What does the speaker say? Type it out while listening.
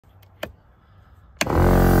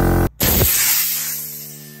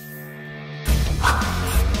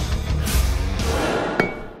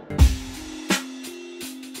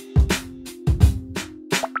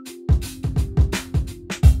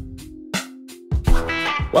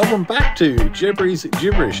Welcome back to Jebry's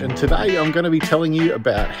Gibberish, and today I'm going to be telling you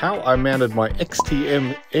about how I mounted my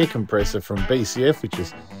XTM air compressor from BCF, which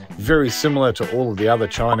is very similar to all of the other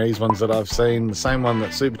Chinese ones that I've seen. The same one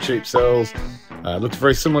that Supercheap sells. Looks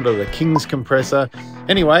very similar to the King's compressor.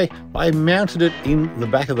 Anyway, I mounted it in the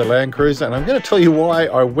back of the Landcruiser, and I'm going to tell you why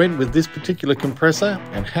I went with this particular compressor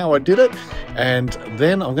and how I did it. And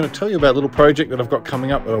then I'm going to tell you about a little project that I've got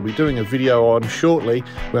coming up that I'll be doing a video on shortly,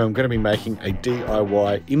 where I'm going to be making a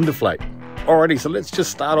DIY Indeflate. Alrighty, so let's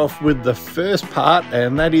just start off with the first part,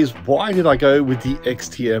 and that is, why did I go with the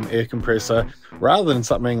XTM air compressor rather than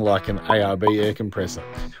something like an ARB air compressor?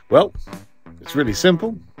 Well, it's really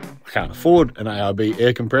simple. I can't afford an ARB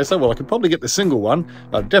air compressor. Well, I could probably get the single one,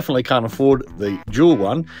 but I definitely can't afford the dual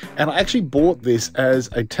one. And I actually bought this as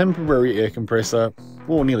a temporary air compressor,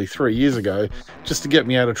 nearly 3 years ago, just to get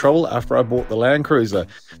me out of trouble after I bought the Landcruiser.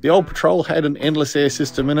 The old Patrol had an endless air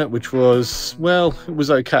system in it, which was, well, it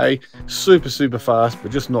was okay, super fast,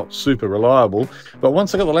 but just not super reliable. But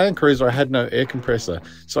once I got the Landcruiser, I had no air compressor.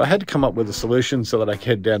 So I had to come up with a solution so that I could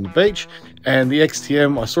head down the beach. And the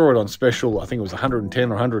XTM, I saw it on special, I think it was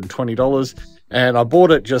 $110 or $120, and I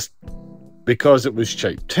bought it just because it was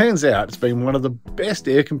cheap. Turns out it's been one of the best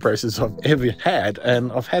air compressors I've ever had,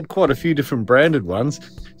 and I've had quite a few different branded ones.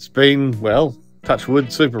 It's been, well, touch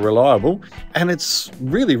wood, super reliable, and it's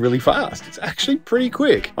really fast. It's actually pretty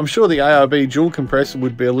quick. I'm sure the ARB dual compressor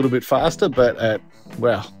would be a little bit faster, but at,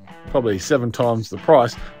 well, probably 7 times the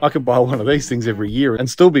price, I could buy one of these things every year and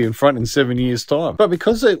still be in front in 7 years' time. But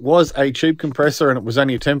because it was a cheap compressor and it was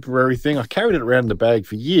only a temporary thing, I carried it around in the bag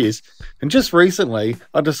for years. And just recently,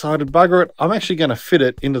 I decided, bugger it, I'm actually going to fit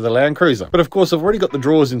it into the Landcruiser. But of course, I've already got the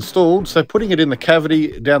drawers installed, so putting it in the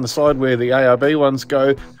cavity down the side where the ARB ones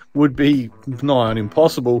go would be nigh on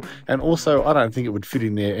impossible, and also I don't think it would fit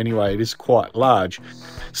in there anyway. It is quite large.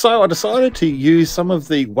 So I decided to use some of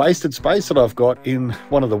the wasted space that I've got in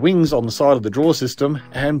one of the wings on the side of the drawer system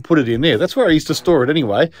and put it in there. That's where I used to store it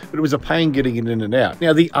anyway, but it was a pain getting it in and out.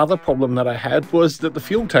 Now, the other problem that I had was that the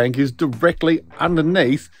fuel tank is directly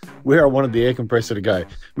underneath where I wanted the air compressor to go,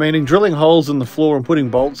 meaning drilling holes in the floor and putting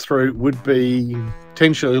bolts through would be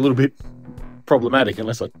potentially a little bit problematic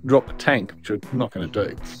unless I drop the tank, which I'm not going to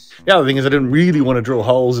do. The other thing is I didn't really want to drill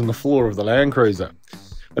holes in the floor of the Landcruiser.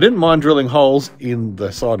 I didn't mind drilling holes in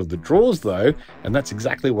the side of the drawers though, and that's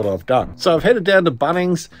exactly what I've done. So I've headed down to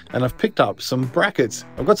Bunnings and I've picked up some brackets.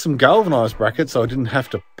 I've got some galvanized brackets so I didn't have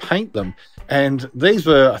to paint them. And these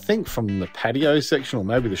were, I think, from the patio section or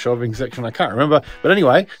maybe the shelving section, I can't remember. But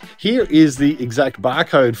anyway, here is the exact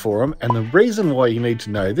barcode for them. And the reason why you need to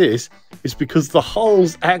know this is because the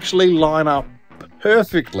holes actually line up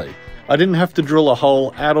perfectly. I didn't have to drill a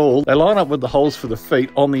hole at all. They line up with the holes for the feet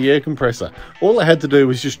on the air compressor. All I had to do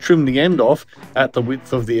was just trim the end off at the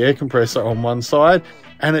width of the air compressor on one side,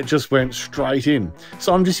 and it just went straight in.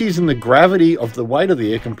 So I'm just using the gravity of the weight of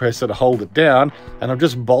the air compressor to hold it down, and I've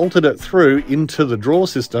just bolted it through into the drawer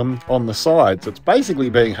system on the side. So it's basically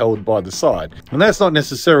being held by the side. And that's not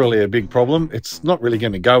necessarily a big problem. It's not really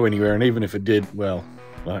going to go anywhere, and even if it did, well,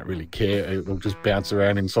 I don't really care. It'll just bounce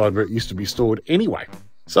around inside where it used to be stored anyway.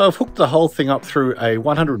 So I've hooked the whole thing up through a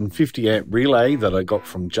 150 amp relay that I got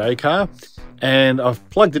from J-Car, and I've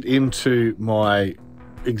plugged it into my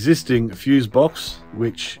existing fuse box,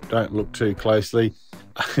 which, don't look too closely.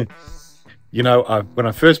 You know, when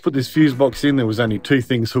I first put this fuse box in, there was only 2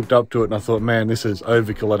 things hooked up to it, and I thought, man, this is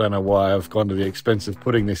overkill. I don't know why I've gone to the expense of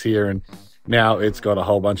putting this here, and now it's got a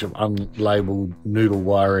whole bunch of unlabeled noodle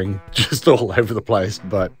wiring just all over the place,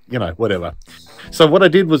 but you know, whatever. So what I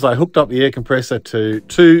did was I hooked up the air compressor to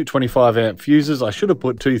 2 25 amp fuses. I should have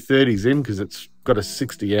put 2 30s in because it's got a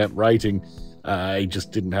 60 amp rating. It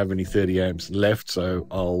just didn't have any 30 amps left, so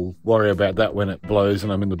I'll worry about that when it blows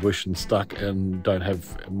and I'm in the bush and stuck and don't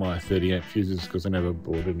have my 30 amp fuses because I never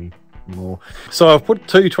bought any more. So I've put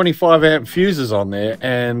 2 25 amp fuses on there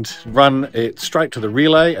and run it straight to the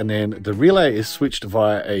relay, and then the relay is switched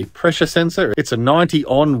via a pressure sensor. It's a 90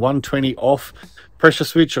 on 120 off pressure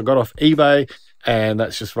switch I got off eBay, and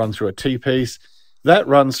that's just run through a T-piece. That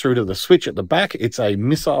runs through to the switch at the back. It's a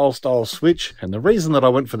missile style switch, and the reason that I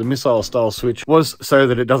went for the missile style switch was so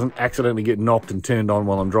that it doesn't accidentally get knocked and turned on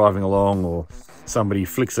while I'm driving along, or somebody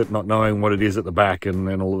flicks it not knowing what it is at the back, and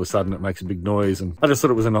then all of a sudden it makes a big noise. And I just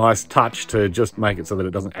thought it was a nice touch to just make it so that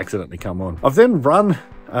it doesn't accidentally come on. I've then run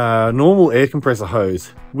a normal air compressor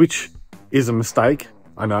hose, which is a mistake,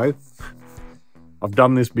 I know. I've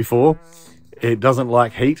done this before. It doesn't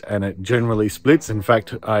like heat and it generally splits. In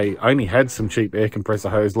fact, I only had some cheap air compressor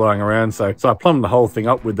hose lying around, so I plumbed the whole thing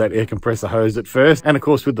up with that air compressor hose at first. And of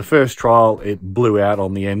course, with the first trial, it blew out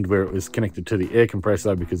on the end where it was connected to the air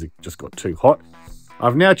compressor because it just got too hot.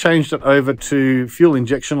 I've now changed it over to fuel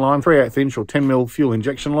injection line, 3/8 inch or 10mm fuel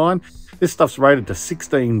injection line. This stuff's rated to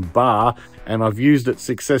 16 bar, and I've used it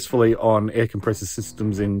successfully on air compressor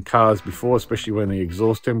systems in cars before, especially when the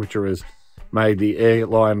exhaust temperature has made the air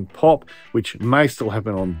line pop, which may still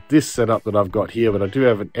happen on this setup that I've got here, but I do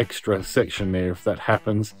have an extra section there if that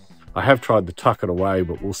happens. I have tried to tuck it away,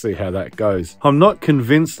 but we'll see how that goes. I'm not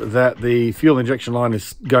convinced that the fuel injection line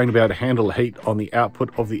is going to be able to handle the heat on the output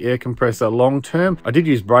of the air compressor long term. I did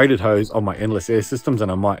use braided hose on my endless air systems, and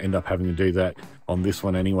I might end up having to do that on this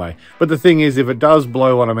one anyway. But the thing is, if it does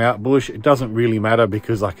blow on a mount bush, it doesn't really matter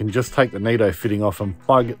because I can just take the Nito fitting off and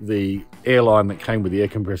plug the airline that came with the air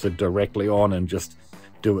compressor directly on and just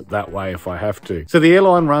do it that way if I have to. So the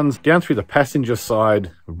airline runs down through the passenger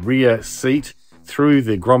side rear seat, through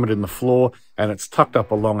the grommet in the floor, and it's tucked up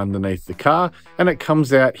along underneath the car, and it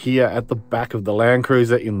comes out here at the back of the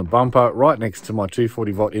Landcruiser in the bumper, right next to my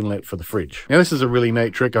 240 volt inlet for the fridge. Now this is a really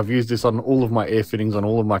neat trick. I've used this on all of my air fittings on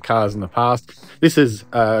all of my cars in the past. This is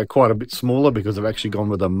quite a bit smaller because I've actually gone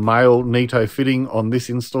with a male Nito fitting on this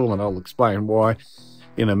install, and I'll explain why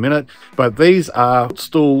in a minute. But these are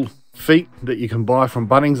stool feet that you can buy from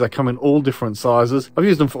Bunnings. They come in all different sizes. I've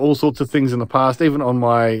used them for all sorts of things in the past, even on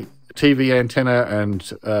my TV antenna and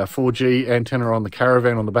 4G antenna on the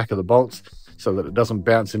Caravan on the back of the bolts, so that it doesn't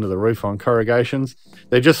bounce into the roof on corrugations.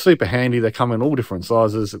 They're just super handy. They come in all different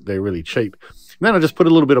sizes. They're really cheap. And then I just put a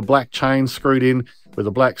little bit of black chain screwed in with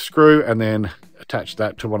a black screw, and then attach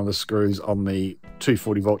that to one of the screws on the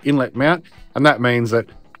 240 volt inlet mount. And that means that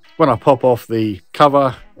when I pop off the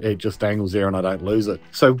cover, it just dangles there and I don't lose it.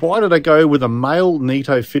 So why did I go with a male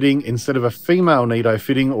Nito fitting instead of a female Nito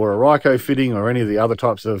fitting or a Ryco fitting or any of the other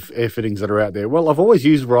types of air fittings that are out there? Well, I've always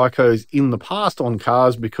used Rycos in the past on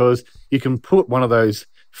cars because you can put one of those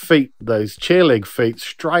feet, those chair leg feet,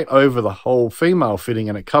 straight over the whole female fitting,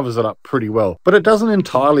 and it covers it up pretty well. But it doesn't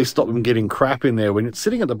entirely stop them getting crap in there. When it's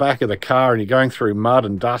sitting at the back of the car and you're going through mud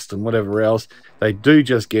and dust and whatever else, they do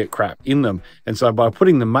just get crap in them. And so by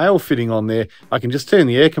putting the male fitting on there, I can just turn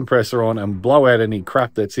the air compressor on and blow out any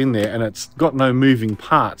crap that's in there, and it's got no moving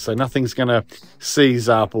parts, so nothing's going to seize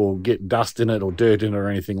up or get dust in it or dirt in it or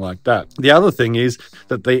anything like that. The other thing is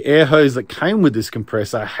that the air hose that came with this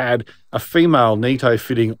compressor had a female Nito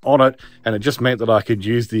fitting on it, and it just meant that I could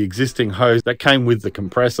use the existing hose that came with the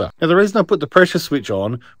compressor. Now the reason I put the pressure switch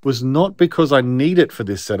on was not because I need it for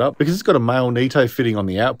this setup, because it's got a male Nito fitting on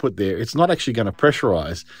the output there. It's not actually going to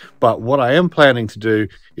pressurize, but what I am planning to do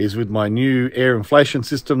is with my new air inflation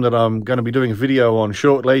system that I'm going to be doing a video on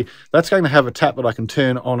shortly, that's going to have a tap that I can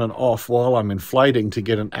turn on and off while I'm inflating to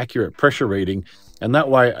get an accurate pressure reading. And that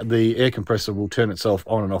way the air compressor will turn itself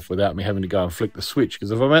on and off without me having to go and flick the switch.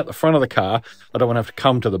 Because if I'm at the front of the car, I don't want to have to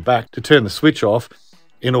come to the back to turn the switch off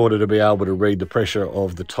in order to be able to read the pressure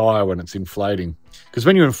of the tyre when it's inflating. Because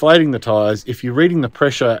when you're inflating the tyres, if you're reading the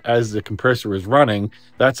pressure as the compressor is running,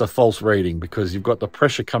 that's a false reading, because you've got the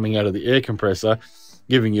pressure coming out of the air compressor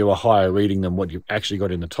giving you a higher reading than what you've actually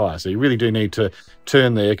got in the tyre. So you really do need to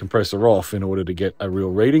turn the air compressor off in order to get a real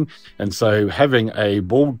reading. And so having a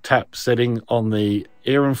ball tap setting on the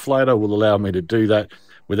air inflator will allow me to do that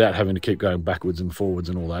without having to keep going backwards and forwards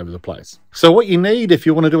and all over the place. So what you need if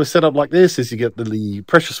you want to do a setup like this is you get the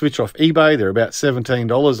pressure switch off eBay. They're about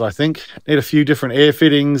 $17, I think. Need a few different air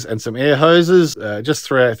fittings and some air hoses, just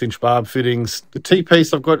 3/8 inch barb fittings. The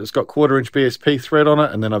T-piece I've got, it's got 1/4 inch BSP thread on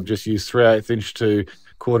it, and then I've just used 3/8 inch to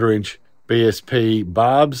 1/4 inch BSP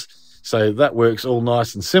barbs. So that works all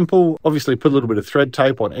nice and simple. Obviously put a little bit of thread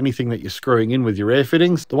tape on anything that you're screwing in with your air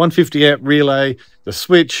fittings. The 150 amp relay, the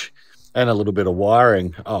switch, and a little bit of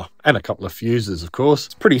wiring. Oh, and a couple of fuses, of course.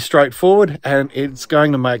 It's pretty straightforward, and it's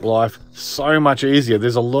going to make life so much easier.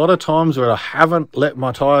 There's a lot of times where I haven't let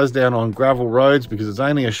my tires down on gravel roads because it's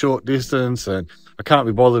only a short distance and I can't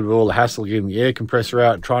be bothered with all the hassle getting the air compressor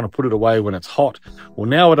out and trying to put it away when it's hot. Well,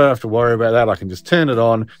 now I don't have to worry about that. I can just turn it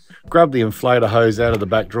on, grab the inflator hose out of the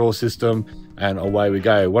back drawer system, and away we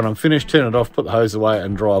go. When I'm finished, turn it off, put the hose away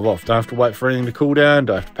and drive off. Don't have to wait for anything to cool down,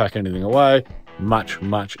 don't have to pack anything away. Much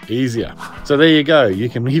easier. So there you go. You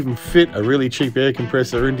can even fit a really cheap air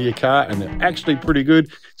compressor into your car, and they're actually pretty good.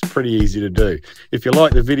 It's pretty easy to do. If you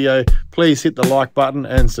like the video, please hit the like button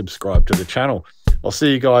and subscribe to the channel. I'll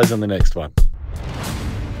see you guys in the next one.